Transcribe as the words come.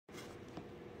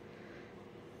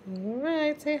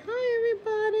Alright, say hi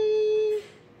everybody.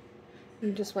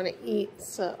 You just want to eat.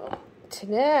 So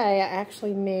today I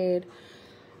actually made,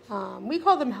 we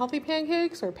call them healthy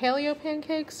pancakes or paleo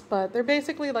pancakes, but they're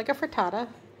basically like a frittata.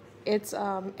 It's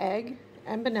egg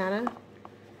and banana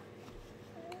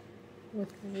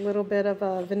with a little bit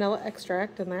of vanilla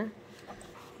extract in there.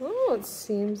 Oh, it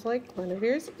seems like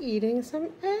Guinevere's eating some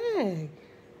egg.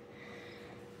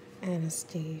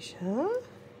 Anastasia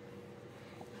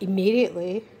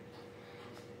immediately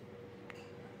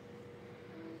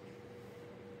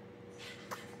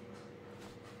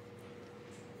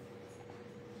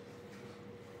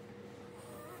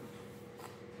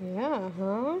yeah,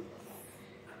 huh?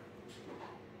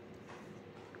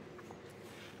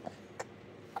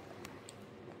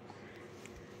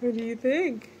 What do you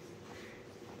think?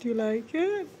 Do you like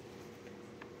it?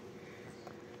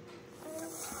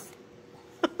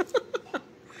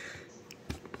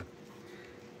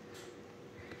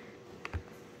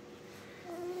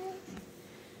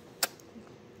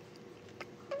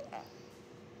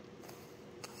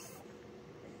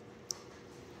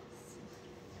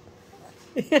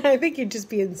 I think you're just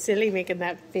being silly making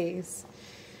that face.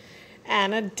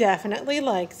 Anna definitely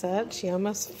likes it. She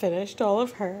almost finished all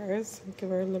of hers. Give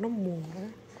her a little more.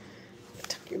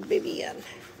 Tuck your baby in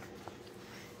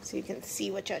so you can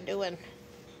see what you're doing.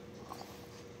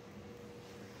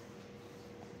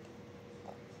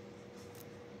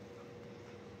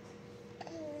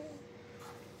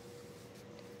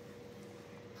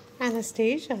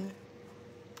 Anastasia,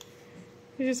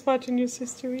 you're just watching your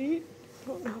sister eat? I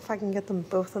don't know if I can get them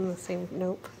both in the same,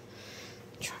 nope.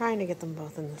 I'm trying to get them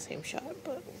both in the same shot,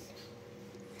 but.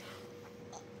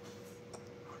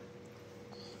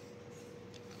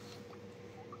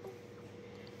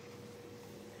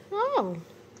 Oh,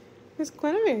 Miss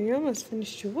Guinevere, you almost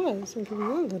finished yours. I'll give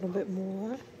you a little bit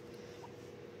more.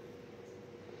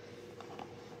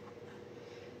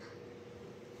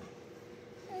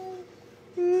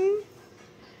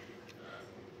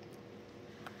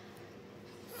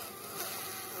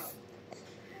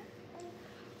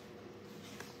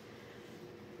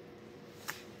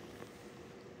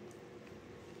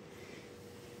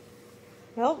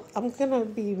 Well, I'm gonna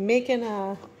be making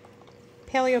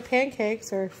paleo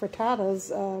pancakes or frittatas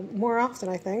more often,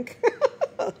 I think.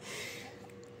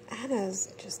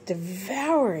 Anna's just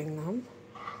devouring them.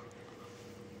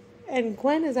 And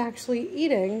Gwen is actually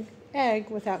eating egg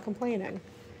without complaining.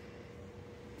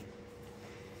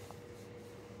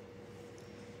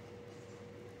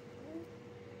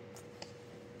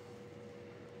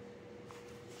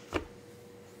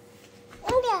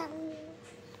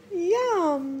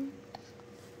 Yum!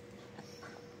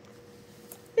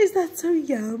 Is that so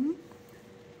yum?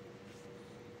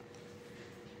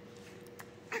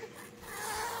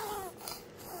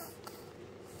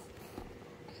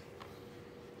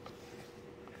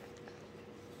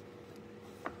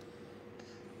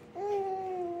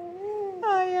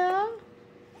 Oh yeah?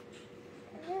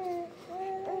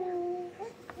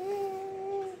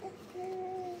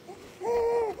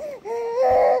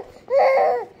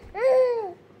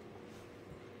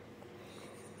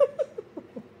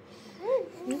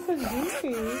 You're so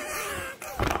goofy.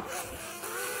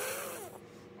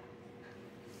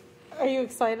 Are you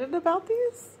excited about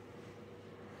these?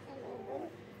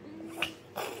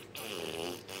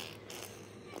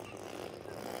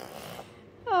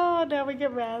 Oh, now we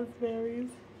get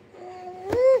raspberries.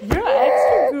 You're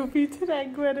extra goofy today,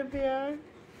 Guinevere.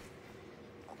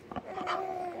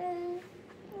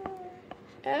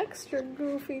 Extra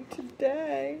goofy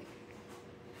today.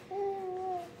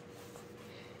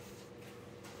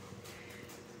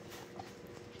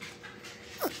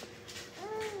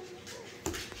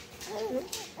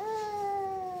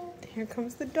 Here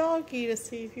comes the doggy to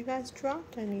see if you guys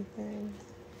dropped anything.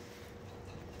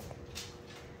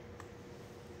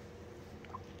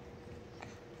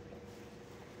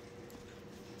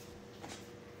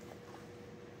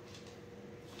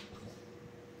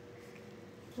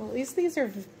 Well, at least these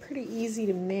are pretty easy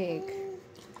to make.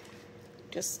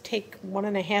 Just take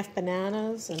 1.5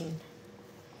 bananas and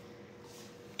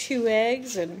 2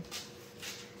 eggs and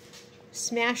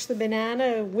smash the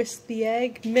banana, whisk the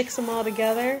egg, mix them all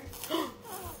together.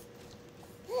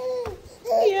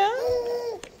 Yeah.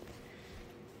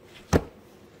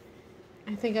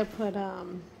 I think I put a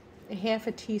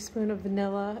 1/2 teaspoon of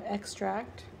vanilla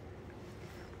extract.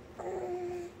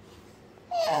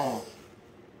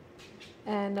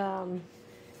 And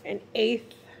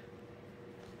 1/8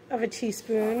 of a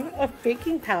teaspoon of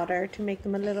baking powder to make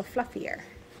them a little fluffier.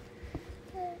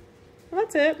 Well,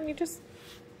 that's it. You just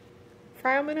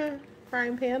fry them in a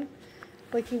frying pan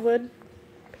like you would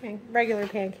regular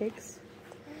pancakes.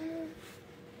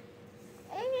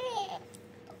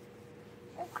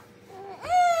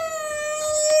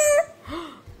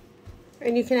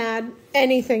 And you can add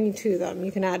anything to them.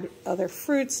 You can add other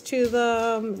fruits to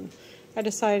them. I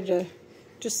decided to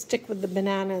just stick with the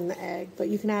banana and the egg, but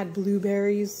you can add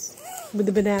blueberries with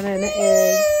the banana and the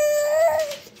egg.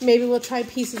 Maybe we'll try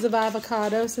pieces of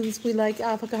avocado since we like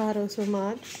avocado so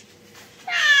much.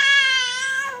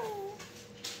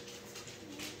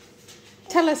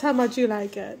 Tell us how much you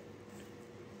like it.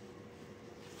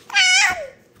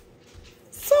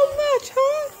 So much,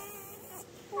 huh?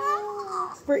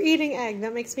 We're eating egg.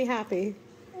 That makes me happy.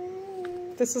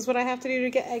 This is what I have to do to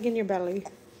get egg in your belly.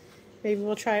 Maybe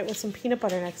we'll try it with some peanut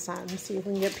butter next time. See if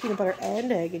we can get peanut butter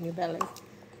and egg in your belly.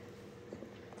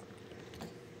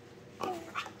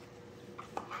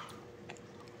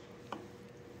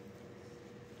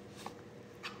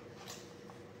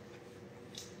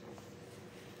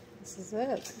 This is it.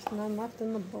 There's none left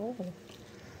in the bowl.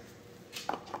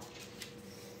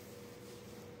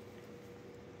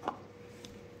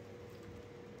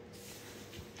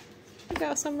 You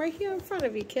got some right here in front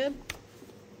of you, kid.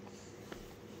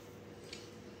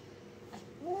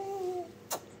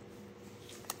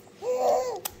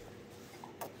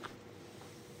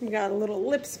 You got a little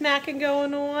lip smacking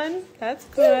going on. That's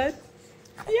good.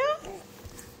 Yeah.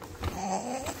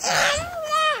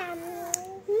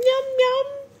 Yum, yum.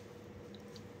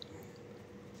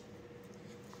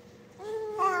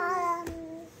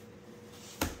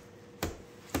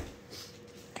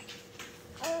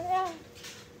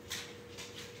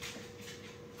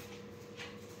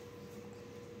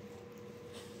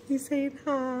 You saying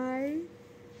hi?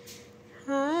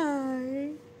 Hi.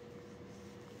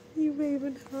 You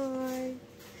waving hi.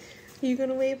 Are you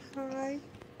gonna wave hi?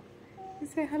 You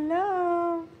say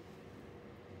hello.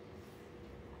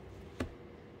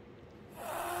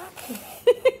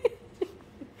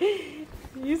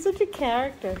 You're such a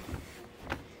character.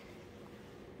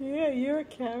 Yeah, you're a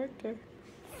character.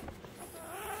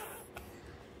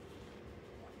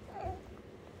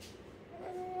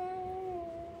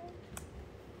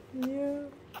 Yeah.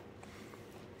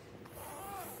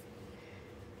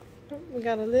 Oh, we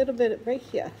got a little bit right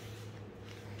here.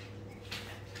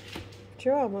 But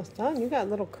you're almost done. You got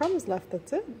little crumbs left.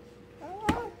 That's it.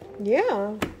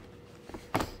 Yeah.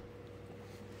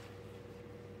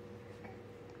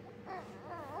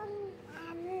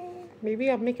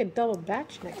 Maybe I'll make a double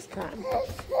batch next time.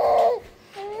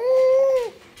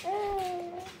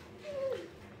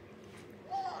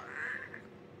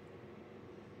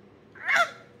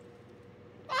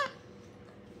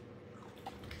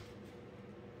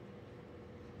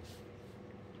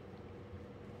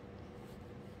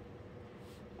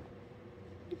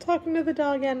 I'm talking to the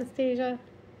dog, Anastasia.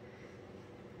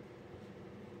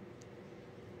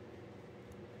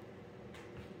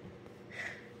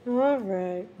 All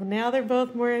right. Well, now they're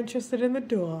both more interested in the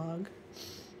dog.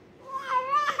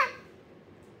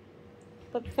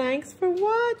 But thanks for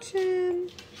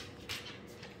watching.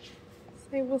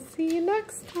 Say we'll see you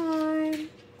next time.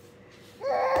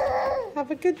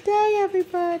 Have a good day,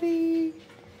 everybody.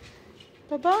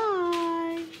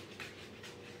 Bye-bye.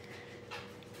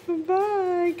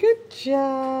 Bye-bye. Good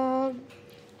job.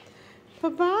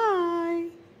 Bye-bye.